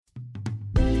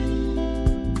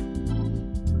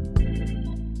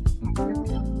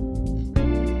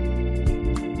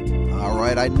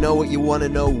right, I know what you want to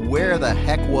know. Where the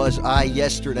heck was I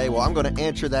yesterday? Well, I'm going to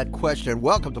answer that question.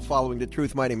 Welcome to Following the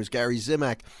Truth. My name is Gary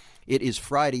Zimak. It is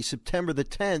Friday, September the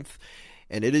 10th,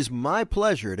 and it is my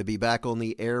pleasure to be back on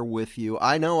the air with you.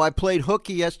 I know I played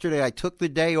hooky yesterday. I took the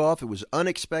day off. It was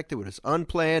unexpected. It was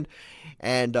unplanned.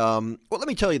 And, well, let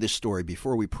me tell you this story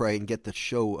before we pray and get the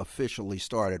show officially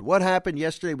started. What happened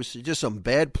yesterday was just some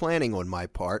bad planning on my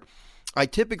part. I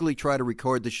typically try to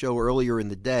record the show earlier in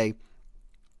the day,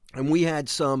 and we had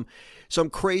some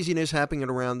craziness happening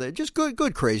around there. Just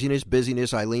good craziness,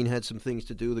 busyness. Eileen had some things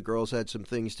to do. The girls had some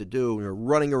things to do. We were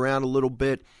running around a little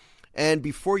bit. And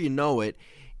before you know it,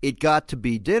 it got to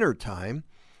be dinner time.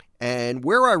 And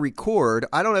where I record,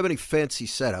 I don't have any fancy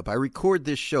setup. I record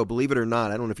this show, believe it or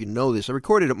not. I don't know if you know this. I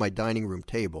recorded at my dining room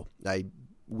table.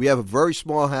 We have a very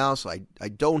small house. I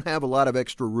don't have a lot of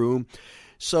extra room.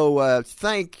 So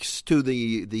thanks to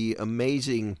the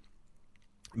amazing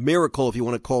miracle, if you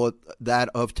want to call it that,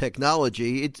 of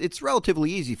technology, it's relatively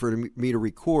easy for me to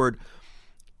record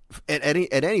at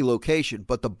any location.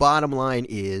 But the bottom line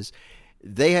is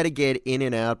they had to get in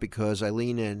and out because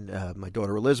Eileen and my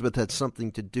daughter Elizabeth had something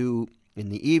to do in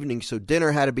the evening, so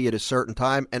dinner had to be at a certain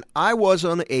time, and I was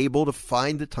unable to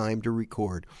find the time to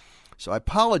record. So I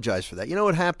apologize for that. You know,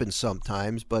 it happens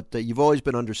sometimes, but you've always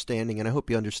been understanding, and I hope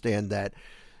you understand that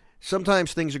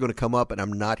sometimes things are going to come up and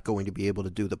I'm not going to be able to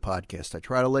do the podcast. I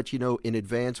try to let you know in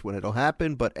advance when it'll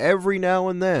happen, but every now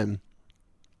and then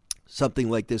something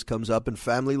like this comes up and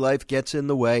family life gets in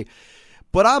the way.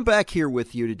 But I'm back here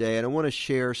with you today, and I want to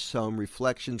share some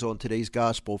reflections on today's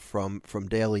gospel from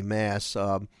Daily Mass.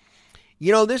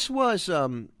 This was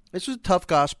a tough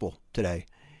gospel today,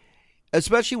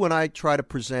 especially when I try to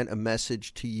present a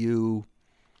message to you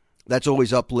that's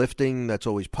always uplifting, that's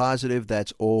always positive,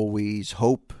 that's always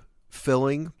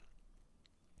hope-filling.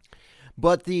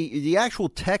 But the actual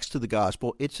text of the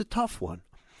gospel, it's a tough one.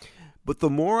 But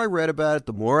the more I read about it,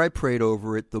 the more I prayed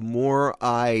over it, the more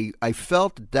I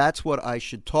felt that's what I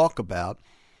should talk about.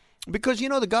 Because,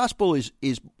 the gospel is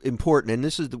important, and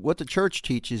this is what the church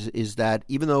teaches, is that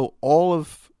even though all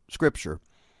of Scripture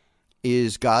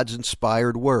is God's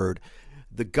inspired word,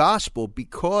 the gospel,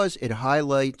 because it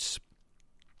highlights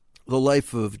the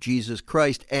life of Jesus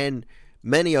Christ, and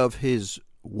many of his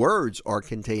words are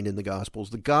contained in the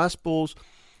Gospels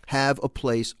have a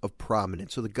place of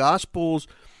prominence. So the Gospels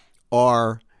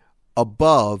are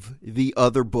above the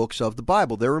other books of the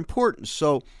Bible. They're important.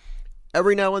 So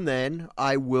every now and then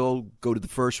I will go to the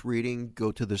first reading,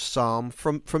 go to the Psalm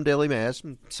from Daily Mass,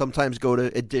 and sometimes go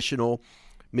to additional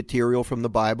material from the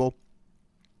Bible,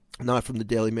 not from the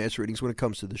Daily Mass readings when it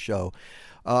comes to the show.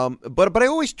 But I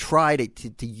always try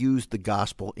to use the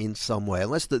gospel in some way,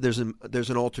 unless there's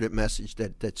an alternate message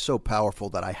that's so powerful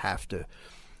that I have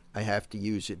to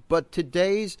use it. But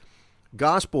today's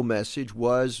gospel message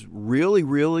was really,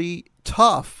 really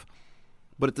tough,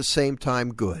 but at the same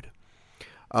time good.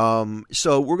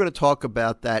 So we're going to talk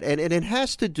about that, and it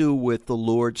has to do with the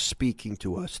Lord speaking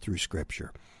to us through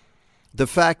Scripture. The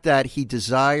fact that he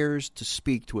desires to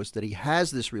speak to us, that he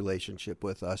has this relationship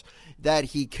with us, that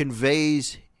he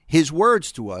conveys his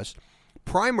words to us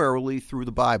primarily through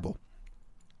the Bible.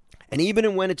 And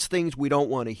even when it's things we don't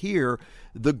want to hear,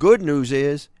 the good news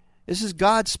is this is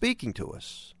God speaking to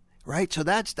us, right? So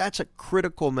that's a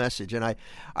critical message, and I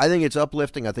think it's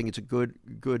uplifting. I think it's a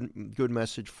good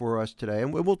message for us today,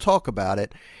 and we'll talk about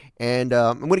it. And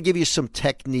I'm going to give you some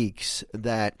techniques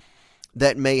that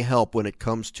may help when it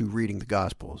comes to reading the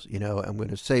Gospels. I'm going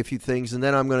to say a few things, and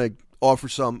then I'm going to offer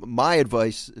my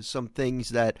advice, some things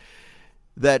that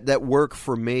work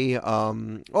for me.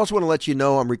 Also want to let you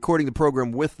know I'm recording the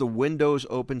program with the windows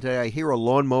open today. I hear a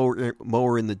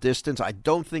lawnmower in the distance. I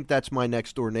don't think that's my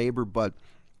next door neighbor,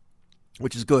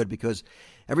 which is good, because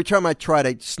every time I try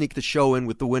to sneak the show in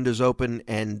with the windows open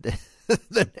and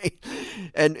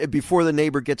and before the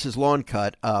neighbor gets his lawn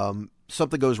cut,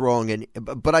 something goes wrong.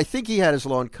 But I think he had his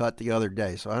lawn cut the other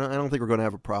day, so I don't think we're going to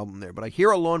have a problem there. But I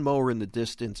hear a lawnmower in the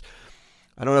distance.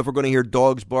 I don't know if we're going to hear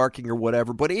dogs barking or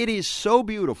whatever, but it is so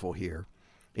beautiful here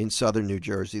in southern New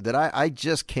Jersey that I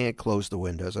just can't close the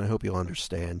windows, and I hope you'll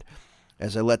understand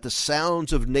as I let the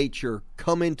sounds of nature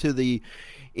come into the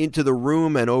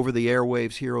room and over the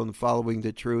airwaves here on Following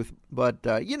the Truth. But,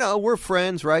 we're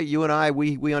friends, right? You and I,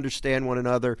 we understand one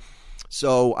another.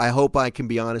 So I hope I can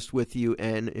be honest with you.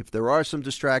 And if there are some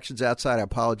distractions outside, I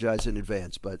apologize in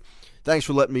advance. But thanks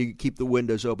for letting me keep the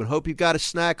windows open. Hope you got a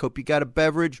snack. Hope you got a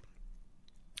beverage.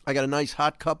 I got a nice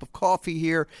hot cup of coffee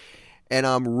here, and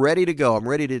I'm ready to go. I'm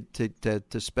ready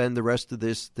to spend the rest of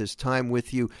this time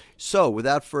with you. So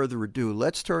without further ado,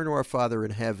 let's turn to our Father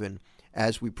in heaven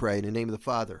as we pray. In the name of the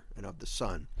Father, and of the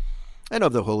Son, and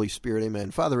of the Holy Spirit.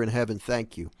 Amen. Father in heaven,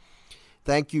 thank you.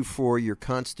 Thank you for your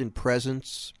constant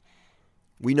presence.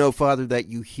 We know, Father, that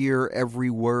you hear every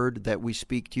word that we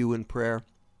speak to you in prayer.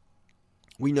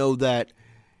 We know that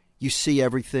you see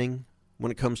everything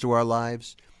when it comes to our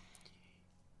lives.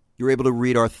 You're able to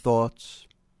read our thoughts.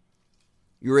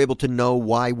 You're able to know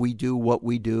why we do what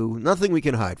we do. Nothing we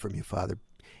can hide from you, Father.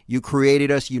 You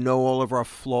created us. You know all of our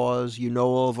flaws. You know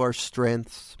all of our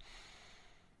strengths.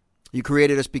 You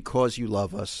created us because you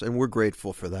love us, and we're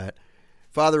grateful for that.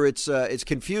 Father, it's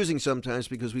confusing sometimes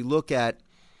because we look at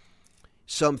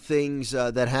some things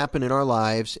that happen in our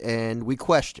lives and we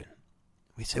question.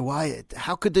 We say, why?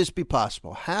 How could this be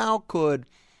possible? How could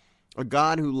a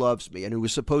God who loves me and who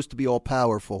is supposed to be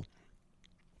all-powerful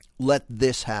let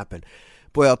this happen?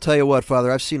 Boy, I'll tell you what,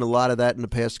 Father, I've seen a lot of that in the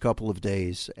past couple of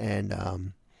days, and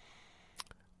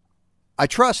I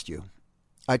trust you.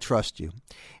 I trust you.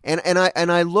 And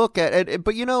I look at it,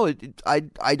 but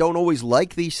I don't always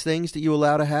like these things that you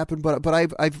allow to happen, but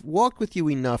I've walked with you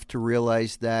enough to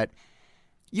realize that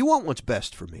you want what's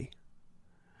best for me.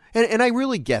 And I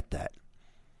really get that.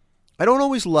 I don't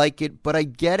always like it, but I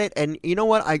get it, and you know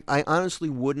what? I honestly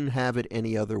wouldn't have it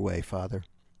any other way, Father.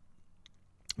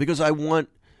 Because I want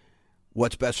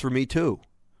what's best for me too.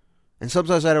 And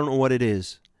sometimes I don't know what it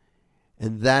is.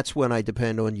 And that's when I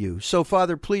depend on you. So,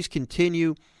 Father, please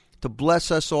continue to bless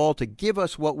us all, to give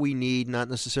us what we need, not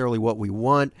necessarily what we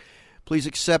want. Please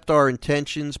accept our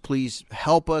intentions. Please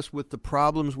help us with the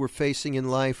problems we're facing in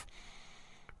life.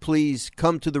 Please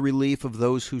come to the relief of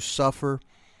those who suffer.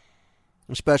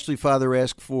 Especially, Father,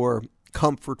 ask for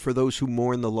comfort for those who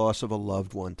mourn the loss of a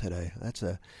loved one today.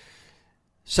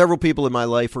 Several people in my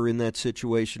life are in that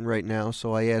situation right now,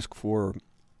 so I ask for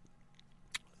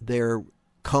their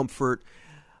comfort.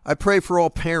 I pray for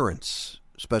all parents,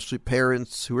 especially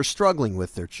parents who are struggling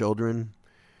with their children,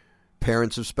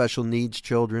 parents of special needs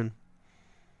children,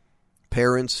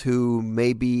 parents who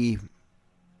may be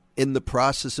in the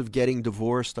process of getting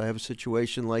divorced. I have a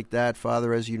situation like that,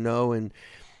 Father, as you know, and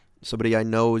somebody I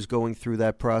know is going through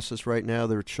that process right now.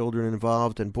 There are children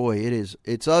involved, and boy,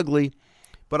 it's ugly.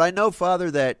 But I know,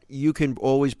 Father, that you can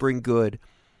always bring good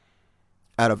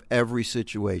out of every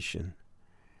situation.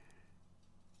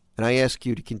 And I ask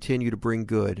you to continue to bring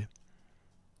good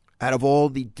out of all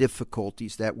the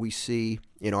difficulties that we see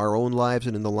in our own lives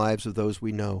and in the lives of those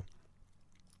we know.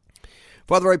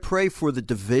 Father, I pray for the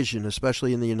division,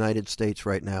 especially in the United States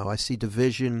right now. I see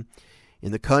division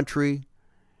in the country,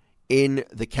 in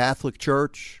the Catholic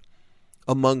Church,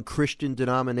 among Christian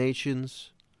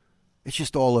denominations. It's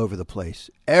just all over the place.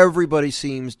 Everybody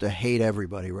seems to hate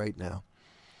everybody right now.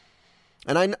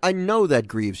 And I know that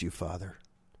grieves you, Father,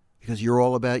 because you're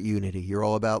all about unity. You're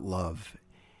all about love.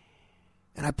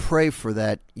 And I pray for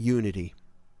that unity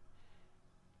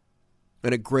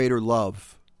and a greater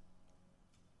love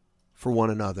for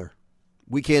one another.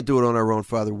 We can't do it on our own,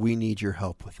 Father. We need your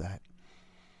help with that.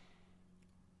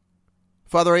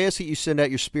 Father, I ask that you send out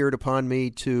your Spirit upon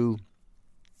me to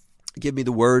give me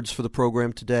the words for the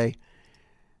program today.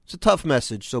 It's a tough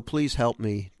message, so please help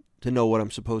me to know what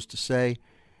I'm supposed to say.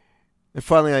 And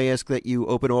finally, I ask that you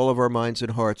open all of our minds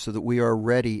and hearts so that we are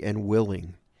ready and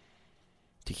willing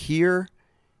to hear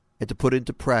and to put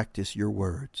into practice your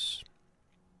words.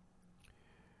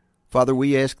 Father,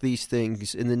 we ask these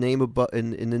things in the name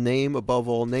above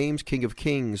all names, King of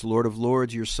Kings, Lord of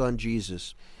Lords, your Son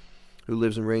Jesus, who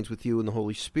lives and reigns with you in the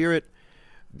Holy Spirit,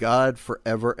 God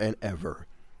forever and ever.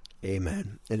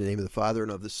 Amen. In the name of the Father,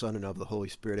 and of the Son, and of the Holy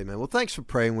Spirit. Amen. Well, thanks for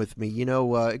praying with me. You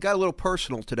know, it got a little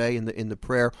personal today in the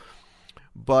prayer,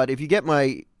 but if you get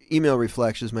my email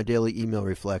reflections, my daily email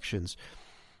reflections,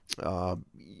 I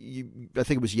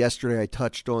think it was yesterday I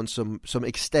touched on some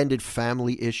extended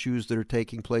family issues that are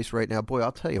taking place right now. Boy,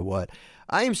 I'll tell you what,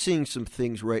 I am seeing some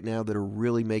things right now that are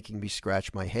really making me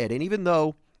scratch my head. And even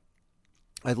though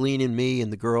Eileen and me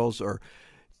and the girls are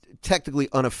technically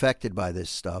unaffected by this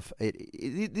stuff,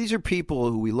 these are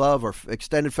people who we love, our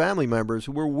extended family members,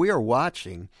 who we are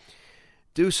watching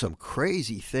do some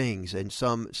crazy things, and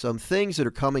some things that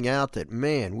are coming out that,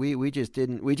 man, we just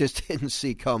didn't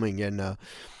see coming. And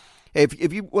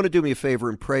if you want to do me a favor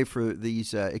and pray for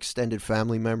these extended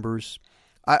family members,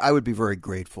 I would be very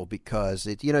grateful, because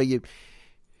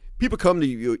people come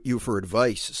to you for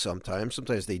advice sometimes.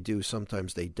 Sometimes they do,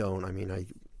 sometimes they don't. I mean, I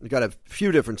got a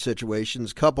few different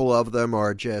situations. A couple of them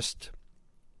are just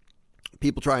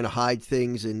people trying to hide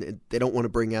things, and they don't want to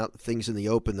bring out things in the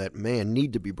open that, man,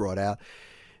 need to be brought out.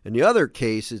 In the other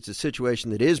case, it's a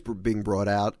situation that is being brought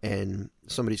out, and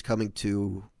somebody's coming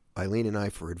to Eileen and I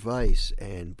for advice.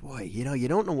 And boy, you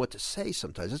don't know what to say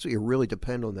sometimes. That's what you really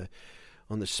depend on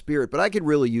on the spirit, but I could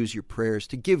really use your prayers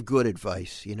to give good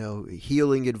advice,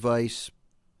 healing advice,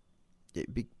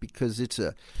 because it's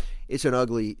an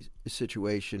ugly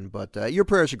situation. But your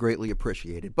prayers are greatly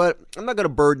appreciated. But I'm not going to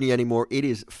burden you anymore. It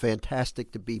is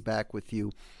fantastic to be back with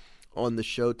you on the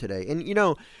show today. And,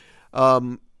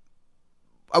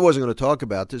 I wasn't going to talk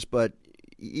about this, but,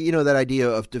 that idea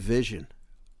of division,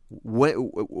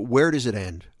 where does it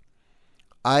end?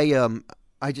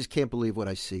 I just can't believe what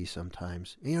I see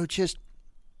sometimes.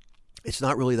 It's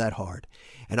not really that hard.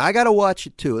 And I got to watch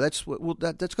it too. That's going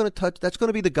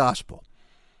to be the gospel.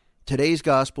 Today's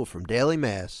gospel from Daily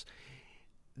Mass.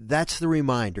 That's the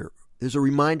reminder. There's a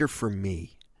reminder for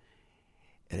me.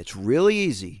 And it's really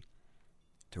easy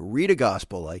to read a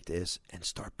gospel like this and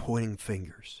start pointing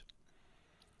fingers.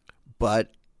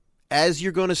 But as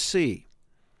you're going to see,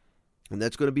 and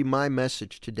that's going to be my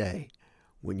message today,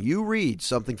 when you read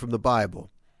something from the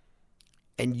Bible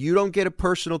and you don't get a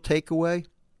personal takeaway,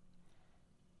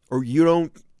 or you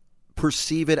don't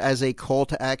perceive it as a call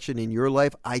to action in your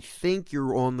life, I think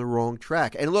you're on the wrong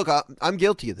track. And look, I'm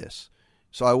guilty of this.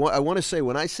 So I want to say,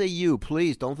 when I say you,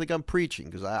 please don't think I'm preaching,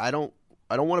 because I don't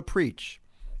want to preach.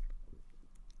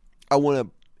 I want to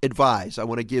advise. I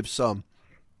want to give some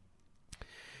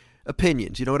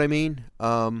opinions. You know what I mean?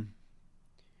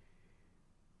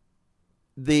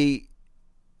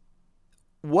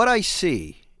 What I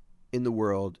see in the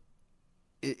world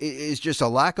is just a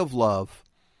lack of love,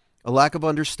 a lack of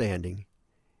understanding.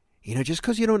 Just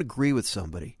because you don't agree with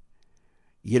somebody,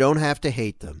 you don't have to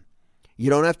hate them. You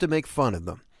don't have to make fun of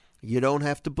them. You don't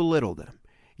have to belittle them.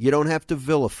 You don't have to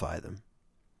vilify them.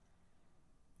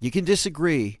 You can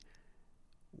disagree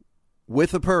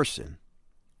with a person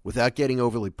without getting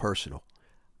overly personal.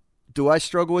 Do I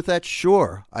struggle with that?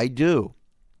 Sure, I do.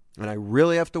 And I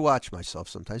really have to watch myself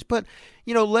sometimes. But,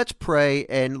 let's pray,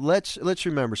 and let's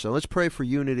remember something. Let's pray for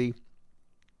unity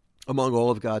among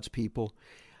all of God's people,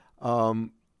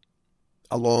 along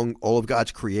all of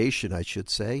God's creation, I should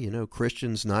say.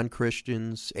 Christians,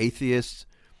 non-Christians, atheists.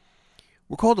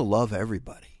 We're called to love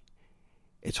everybody.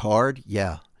 It's hard,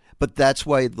 yeah. But that's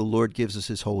why the Lord gives us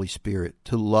His Holy Spirit,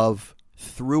 to love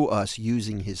through us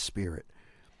using His Spirit.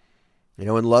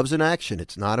 And love's an action.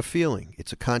 It's not a feeling.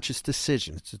 It's a conscious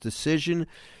decision. It's a decision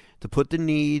to put the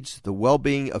needs, the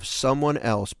well-being of someone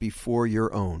else before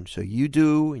your own. So you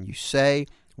do and you say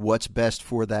what's best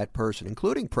for that person,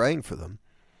 including praying for them.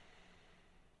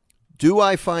 Do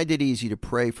I find it easy to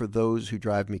pray for those who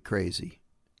drive me crazy?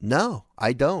 No,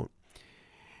 I don't.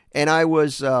 And I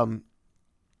was talking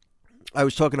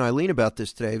to Eileen about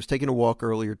this today. I was taking a walk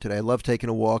earlier today. I love taking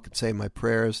a walk and saying my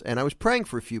prayers. And I was praying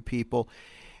for a few people.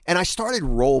 And I started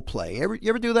role-playing. You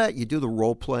ever do that? You do the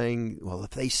role-playing. Well, if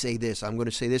they say this, I'm going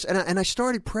to say this. And I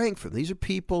started praying for them. These are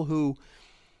people who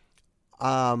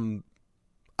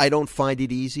I don't find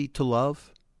it easy to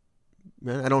love.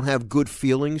 I don't have good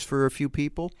feelings for a few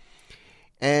people.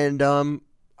 And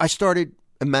I started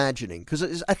imagining,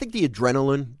 because I think the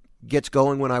adrenaline gets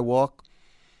going when I walk,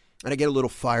 and I get a little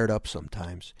fired up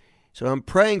sometimes. So I'm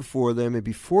praying for them, and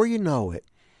before you know it,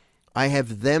 I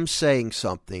have them saying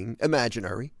something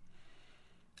imaginary,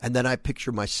 and then I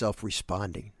picture myself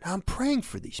responding. Now, I'm praying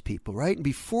for these people, right? And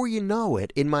before you know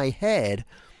it, in my head,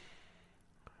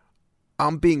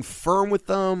 I'm being firm with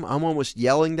them. I'm almost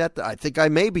yelling at them. I think I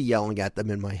may be yelling at them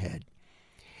in my head.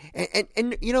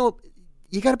 And you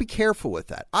got to be careful with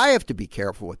that. I have to be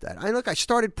careful with that. I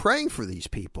started praying for these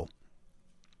people,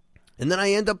 and then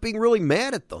I end up being really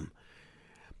mad at them.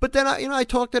 But then I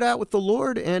talked it out with the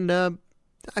Lord, and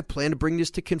I plan to bring this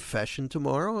to confession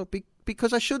tomorrow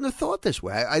because I shouldn't have thought this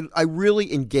way. I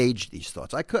really engaged these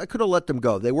thoughts. I could have let them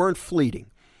go. They weren't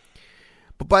fleeting.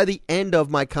 But by the end of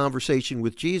my conversation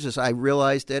with Jesus, I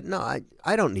realized that, no,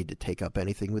 I don't need to take up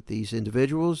anything with these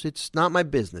individuals. It's not my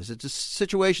business. It's just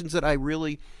situations that I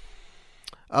really,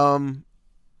 I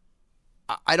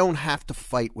don't have to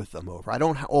fight with them over. I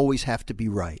don't always have to be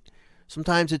right.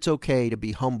 Sometimes it's okay to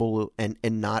be humble and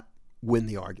not win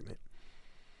the argument.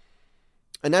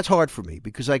 And that's hard for me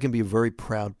because I can be a very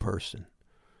proud person.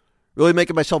 Really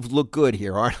making myself look good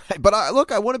here, aren't I? But I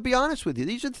want to be honest with you.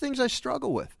 These are the things I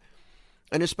struggle with,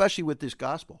 and especially with this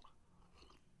gospel.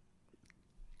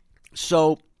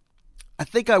 So I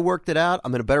think I worked it out.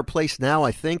 I'm in a better place now.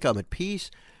 I think I'm at peace.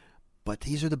 But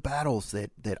these are the battles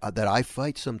that I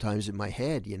fight sometimes in my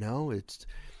head,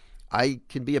 I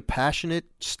can be a passionate,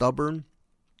 stubborn,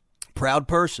 proud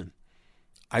person.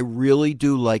 I really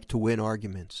do like to win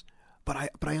arguments.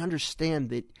 But I understand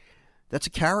that that's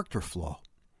a character flaw.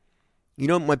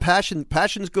 My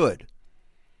passion's good.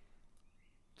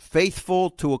 Faithful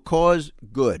to a cause,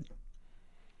 good.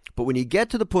 But when you get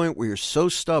to the point where you're so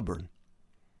stubborn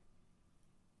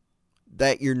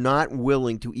that you're not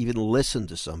willing to even listen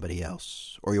to somebody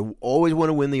else, or you always want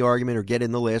to win the argument or get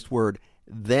in the last word,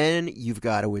 then you've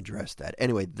got to address that.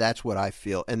 Anyway, that's what I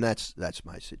feel, and that's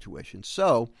my situation.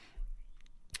 So,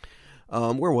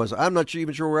 where was I? I'm not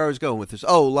even sure where I was going with this.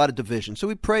 Oh, a lot of division. So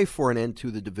we pray for an end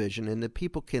to the division and that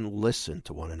people can listen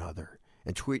to one another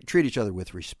and treat each other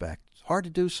with respect. It's hard to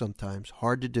do sometimes,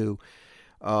 hard to do.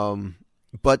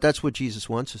 But that's what Jesus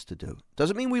wants us to do.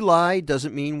 Doesn't mean we lie,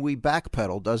 doesn't mean we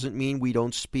backpedal, doesn't mean we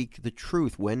don't speak the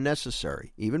truth when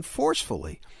necessary, even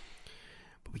forcefully.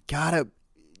 But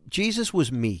Jesus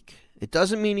was meek. It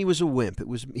doesn't mean he was a wimp.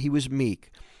 He was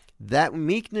meek. That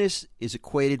meekness is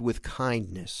equated with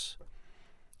kindness.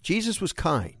 Jesus was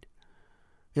kind.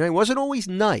 He wasn't always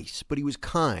nice, but he was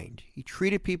kind. He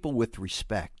treated people with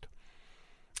respect.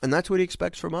 And that's what he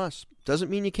expects from us. Doesn't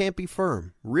mean you can't be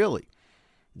firm, really.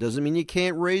 Doesn't mean you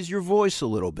can't raise your voice a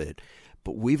little bit.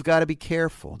 But we've got to be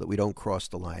careful that we don't cross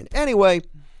the line. Anyway,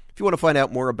 if you want to find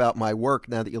out more about my work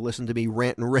now that you listen to me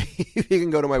rant and rave, you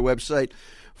can go to my website,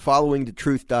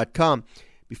 followingthetruth.com.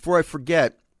 Before I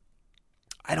forget,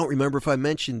 I don't remember if I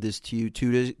mentioned this to you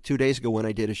 2 days ago when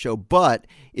I did a show, but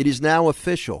it is now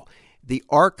official. The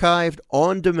archived,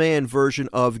 on-demand version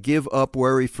of Give Up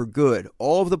Worry for Good,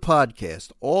 all of the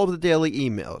podcasts, all of the daily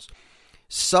emails,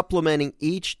 supplementing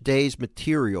each day's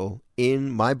material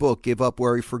in my book, Give Up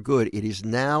Worry for Good. It is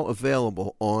now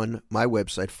available on my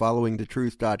website,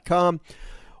 followingthetruth.com.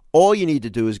 All you need to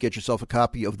do is get yourself a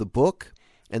copy of the book,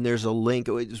 and there's a link.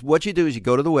 What you do is you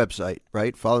go to the website,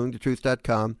 right,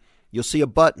 followingthetruth.com. You'll see a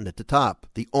button at the top,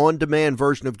 the on-demand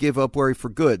version of Give Up Worry for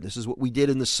Good. This is what we did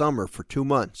in the summer for 2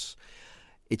 months.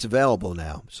 It's available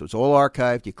now, so it's all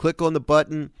archived. You click on the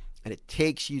button, and it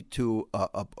takes you to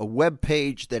a web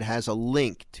page that has a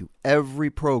link to every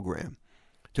program,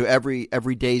 to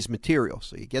every day's material.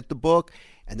 So you get the book,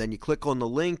 and then you click on the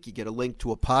link. You get a link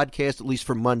to a podcast, at least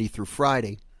from Monday through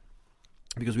Friday,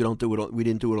 because we didn't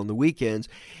do it on the weekends.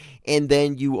 And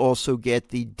then you also get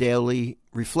the daily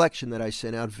reflection that I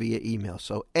sent out via email.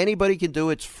 So anybody can do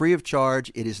it. It's free of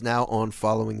charge. It is now on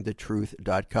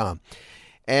followingthetruth.com.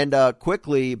 And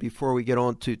quickly, before we get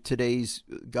on to today's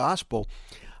gospel,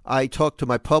 I talked to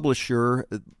my publisher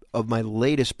of my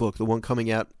latest book, the one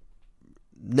coming out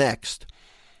next.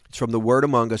 It's from The Word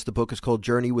Among Us. The book is called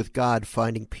Journey with God,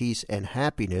 Finding Peace and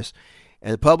Happiness.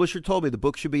 And the publisher told me the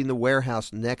book should be in the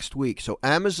warehouse next week. So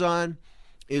Amazon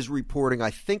is reporting,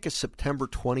 I think, a September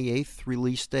 28th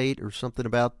release date or something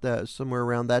about that, somewhere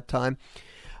around that time.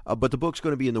 But the book's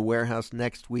going to be in the warehouse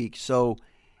next week. So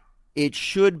it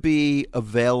should be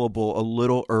available a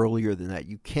little earlier than that.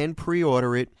 You can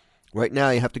pre-order it. Right now,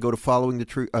 you have to go to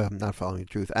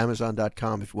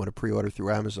Amazon.com if you want to pre-order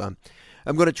through Amazon.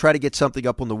 I'm going to try to get something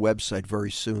up on the website very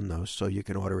soon, though, so you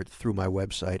can order it through my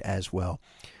website as well.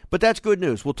 But that's good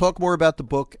news. We'll talk more about the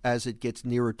book as it gets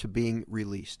nearer to being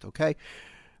released, okay?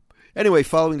 Anyway,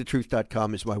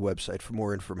 followingthetruth.com is my website for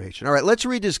more information. All right, let's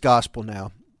read this gospel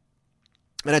now.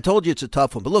 And I told you it's a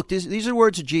tough one, but look, these are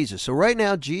words of Jesus. So right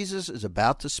now, Jesus is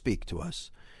about to speak to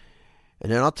us.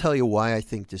 And then I'll tell you why I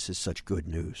think this is such good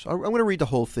news. I'm going to read the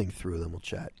whole thing through, then we'll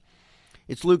chat.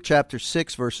 It's Luke chapter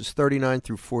 6, verses 39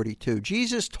 through 42.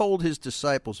 Jesus told his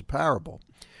disciples a parable.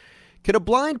 Can a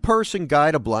blind person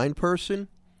guide a blind person?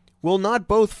 Will not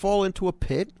both fall into a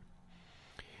pit?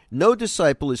 No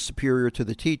disciple is superior to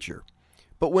the teacher,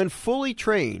 but when fully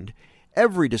trained,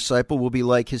 every disciple will be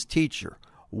like his teacher.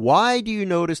 Why do you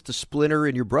notice the splinter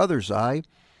in your brother's eye,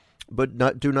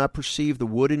 but do not perceive the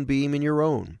wooden beam in your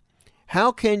own?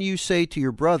 How can you say to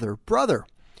your brother, Brother,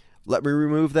 let me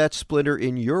remove that splinter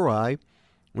in your eye,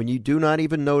 when you do not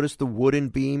even notice the wooden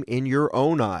beam in your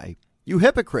own eye? You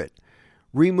hypocrite!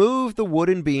 Remove the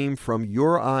wooden beam from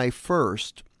your eye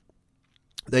first,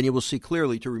 then you will see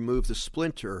clearly to remove the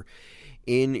splinter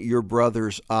in your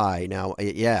brother's eye. Now,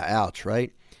 yeah, ouch,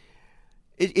 right?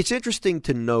 It's interesting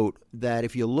to note that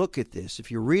if you look at this, if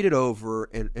you read it over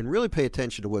and really pay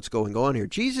attention to what's going on here,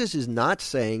 Jesus is not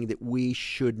saying that we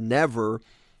should never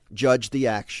judge the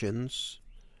actions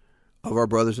of our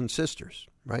brothers and sisters,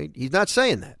 right? He's not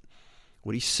saying that.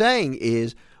 What he's saying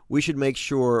is we should make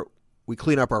sure we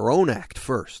clean up our own act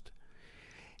first.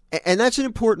 And that's an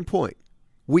important point.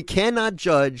 We cannot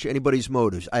judge anybody's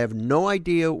motives. I have no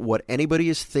idea what anybody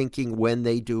is thinking when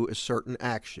they do a certain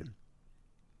action.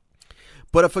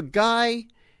 But if a guy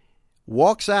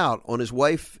walks out on his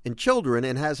wife and children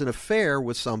and has an affair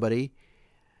with somebody,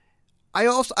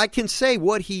 I can say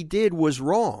what he did was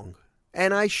wrong.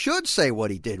 And I should say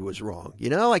what he did was wrong. You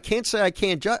know, I can't say I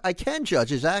can't judge. I can judge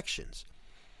his actions.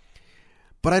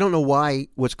 But I don't know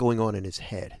what's going on in his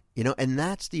head. And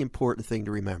that's the important thing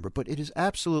to remember. But it is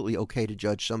absolutely okay to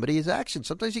judge somebody's actions.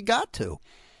 Sometimes you got to.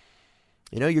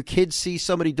 Your kids see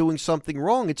somebody doing something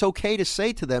wrong. It's okay to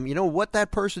say to them, what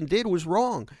that person did was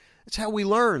wrong. That's how we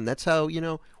learn. That's how,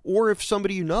 or if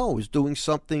somebody is doing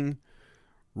something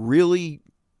really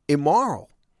immoral,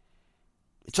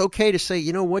 it's okay to say,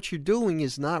 what you're doing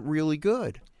is not really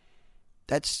good.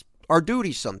 That's our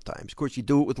duty sometimes. Of course, you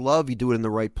do it with love. You do it in the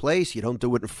right place. You don't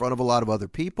do it in front of a lot of other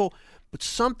people. But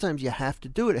sometimes you have to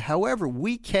do it. However,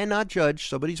 we cannot judge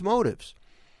somebody's motives.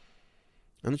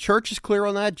 And the church is clear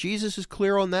on that. Jesus is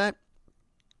clear on that.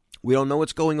 We don't know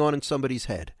what's going on in somebody's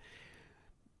head.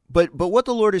 But what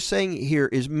the Lord is saying here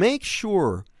is make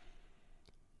sure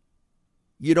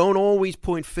you don't always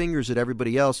point fingers at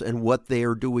everybody else and what they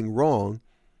are doing wrong,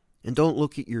 and don't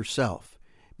look at yourself.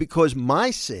 Because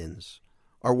my sins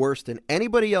are worse than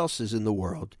anybody else's in the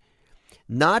world,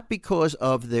 not because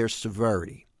of their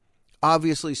severity.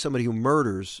 Obviously, somebody who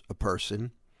murders a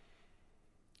person,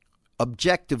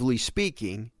 objectively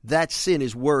speaking, that sin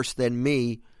is worse than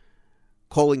me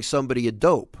calling somebody a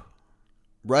dope,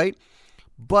 right?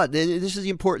 But this is the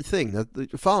important thing. Now,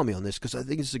 follow me on this, because I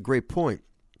think this is a great point.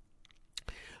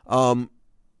 I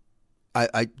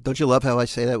don't you love how I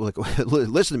say that? Like,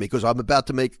 listen to me, because I'm about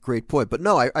to make a great point. But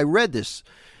no, I read this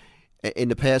in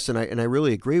the past, and I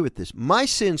really agree with this. My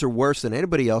sins are worse than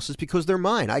anybody else's because they're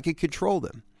mine. I can control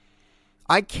them.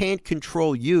 I can't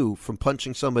control you from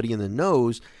punching somebody in the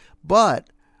nose, but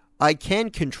I can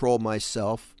control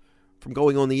myself from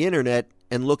going on the internet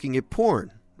and looking at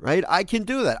porn, right? I can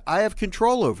do that. I have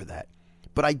control over that,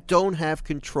 but I don't have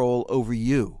control over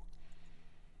you.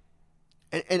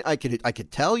 And I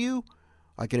could tell you,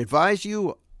 I can advise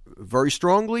you very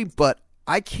strongly, but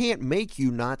I can't make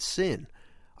you not sin.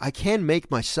 I can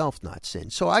make myself not sin.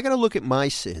 So I got to look at my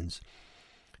sins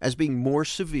as being more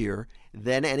severe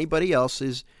than anybody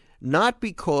else's, not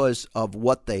because of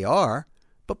what they are,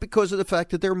 but because of the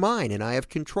fact that they're mine and I have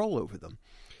control over them.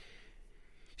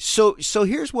 So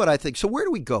here's what I think. So where do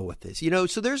we go with this?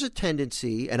 So there's a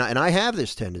tendency, and I have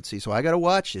this tendency, so I got to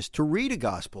watch this, to read a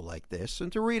gospel like this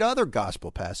and to read other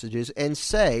gospel passages and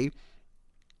say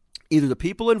either the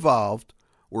people involved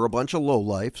were a bunch of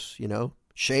lowlifes,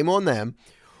 shame on them,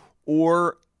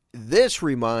 or this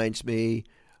reminds me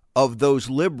of those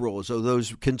liberals or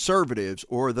those conservatives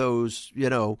or those,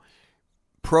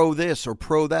 pro this or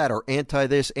pro that or anti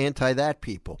this, anti that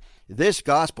people. This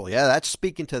gospel, yeah, that's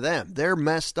speaking to them. They're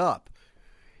messed up.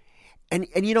 And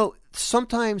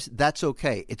sometimes that's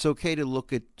okay. It's okay to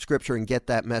look at Scripture and get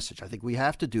that message. I think we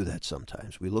have to do that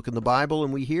sometimes. We look in the Bible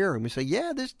and we hear and we say,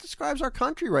 yeah, this describes our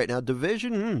country right now.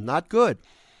 Division, not good.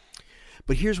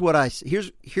 But here's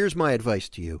my advice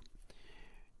to you.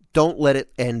 Don't let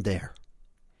it end there.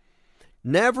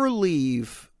 Never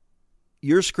leave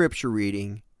your Scripture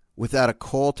reading without a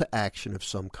call to action of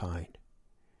some kind.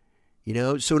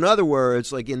 So in other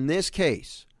words, like in this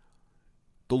case,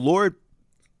 the Lord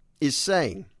is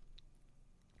saying,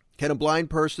 can a blind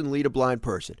person lead a blind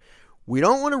person? We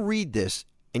don't want to read this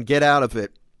and get out of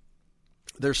it.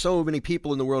 There's so many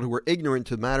people in the world who are ignorant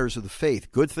to matters of the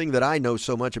faith. Good thing that I know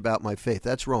so much about my faith.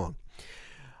 That's wrong.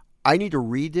 I need to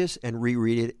read this and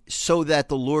reread it so that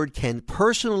the Lord can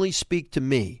personally speak to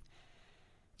me.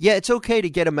 Yeah, it's okay to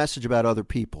get a message about other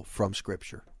people from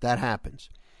Scripture. That happens.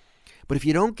 But if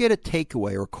you don't get a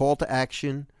takeaway or a call to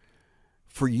action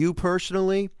for you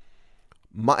personally,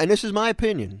 and this is my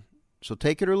opinion, so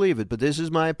take it or leave it, but this is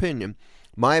my opinion.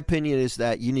 My opinion is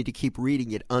that you need to keep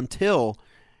reading it until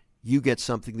you get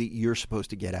something that you're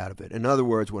supposed to get out of it. In other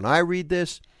words, when I read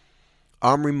this,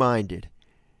 I'm reminded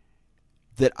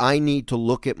that I need to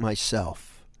look at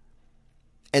myself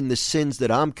and the sins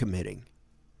that I'm committing.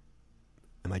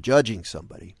 Am I judging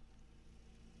somebody?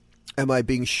 Am I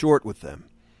being short with them?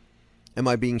 Am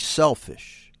I being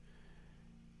selfish?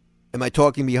 Am I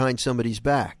talking behind somebody's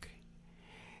back?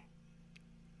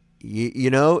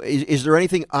 Is there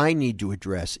anything I need to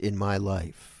address in my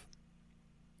life?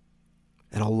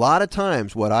 And a lot of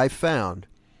times what I've found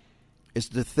is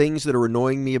the things that are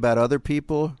annoying me about other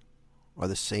people are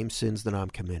the same sins that I'm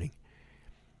committing.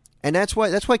 And that's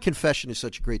why confession is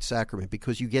such a great sacrament,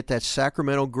 because you get that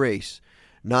sacramental grace.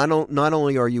 Not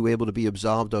only are you able to be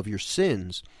absolved of your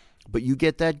sins, but you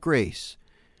get that grace.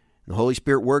 The Holy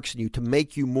Spirit works in you to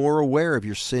make you more aware of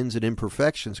your sins and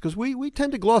imperfections, because we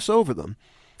tend to gloss over them,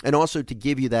 and also to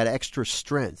give you that extra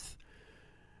strength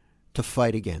to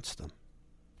fight against them.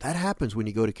 That happens when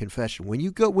you go to confession. When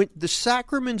the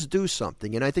sacraments do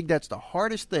something, and I think that's the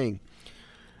hardest thing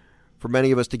for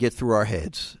many of us to get through our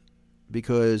heads,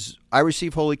 because I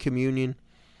receive Holy Communion,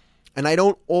 and I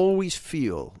don't always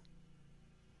feel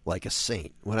like a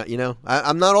saint. When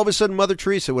I'm not all of a sudden Mother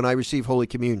Teresa when I receive Holy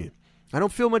Communion. I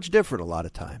don't feel much different a lot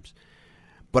of times.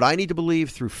 But I need to believe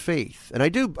through faith, and I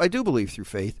do believe through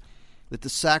faith, that the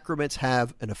sacraments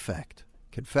have an effect.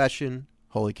 Confession,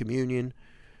 Holy Communion,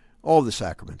 all the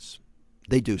sacraments,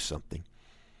 they do something.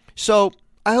 So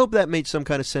I hope that made some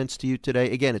kind of sense to you today.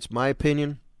 Again, it's my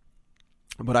opinion,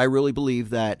 but I really believe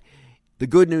that the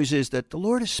good news is that the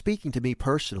Lord is speaking to me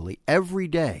personally every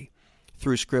day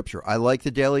through Scripture. I like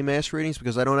the daily Mass readings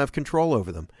because I don't have control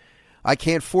over them. I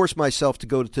can't force myself to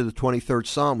go to the 23rd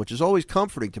Psalm, which is always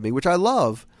comforting to me, which I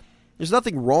love. There's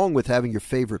nothing wrong with having your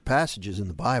favorite passages in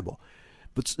the Bible.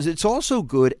 But it's also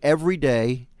good every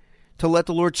day to let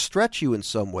the Lord stretch you in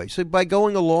some way. So by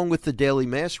going along with the daily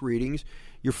Mass readings,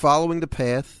 you're following the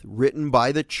path written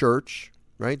by the church,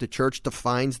 right? The church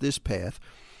defines this path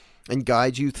and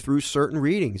guides you through certain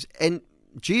readings. And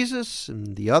Jesus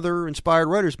and the other inspired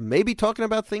writers may be talking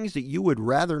about things that you would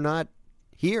rather not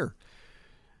hear,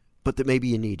 but that maybe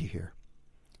you need to hear.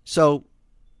 So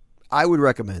I would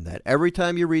recommend that. Every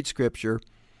time you read Scripture,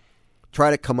 try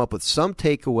to come up with some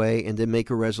takeaway and then make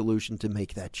a resolution to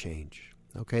make that change.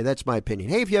 Okay, that's my opinion.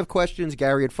 Hey, if you have questions,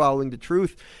 Gary at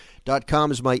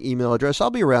followingthetruth.com is my email address. I'll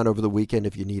be around over the weekend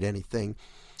if you need anything.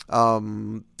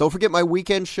 Don't forget my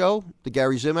weekend show, the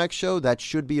Gary Zimak Show. That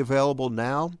should be available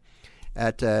now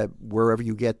at wherever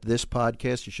you get this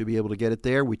podcast. You should be able to get it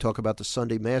there. We talk about the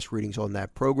Sunday Mass readings on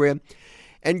that program.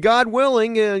 And God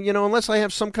willing, unless I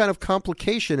have some kind of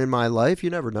complication in my life, you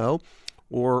never know,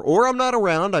 or I'm not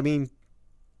around. I mean,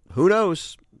 who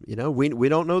knows? We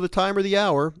don't know the time or the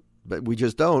hour, but we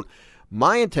just don't.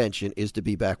 My intention is to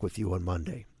be back with you on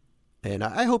Monday, and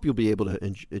I hope you'll be able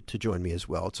to join me as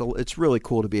well. It's really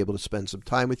cool to be able to spend some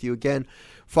time with you. Again,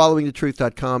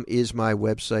 followingthetruth.com is my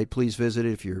website. Please visit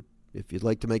it if you'd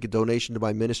like to make a donation to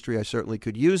my ministry. I certainly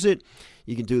could use it.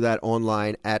 You can do that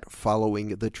online at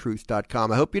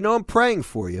followingthetruth.com. I hope you know I'm praying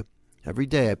for you. Every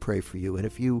day I pray for you. And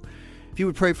if you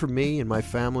would pray for me and my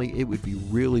family, it would be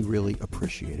really, really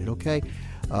appreciated, okay?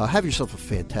 Have yourself a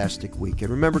fantastic week. And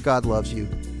remember, God loves you.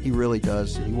 He really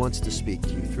does. And He wants to speak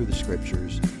to you through the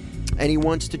Scriptures. And He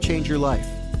wants to change your life,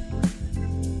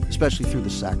 especially through the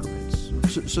sacraments.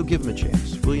 So give Him a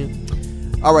chance, will you?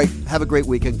 All right, have a great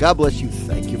weekend. God bless you.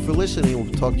 Thank you for listening.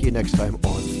 We'll talk to you next time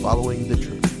on Following the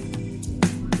Truth.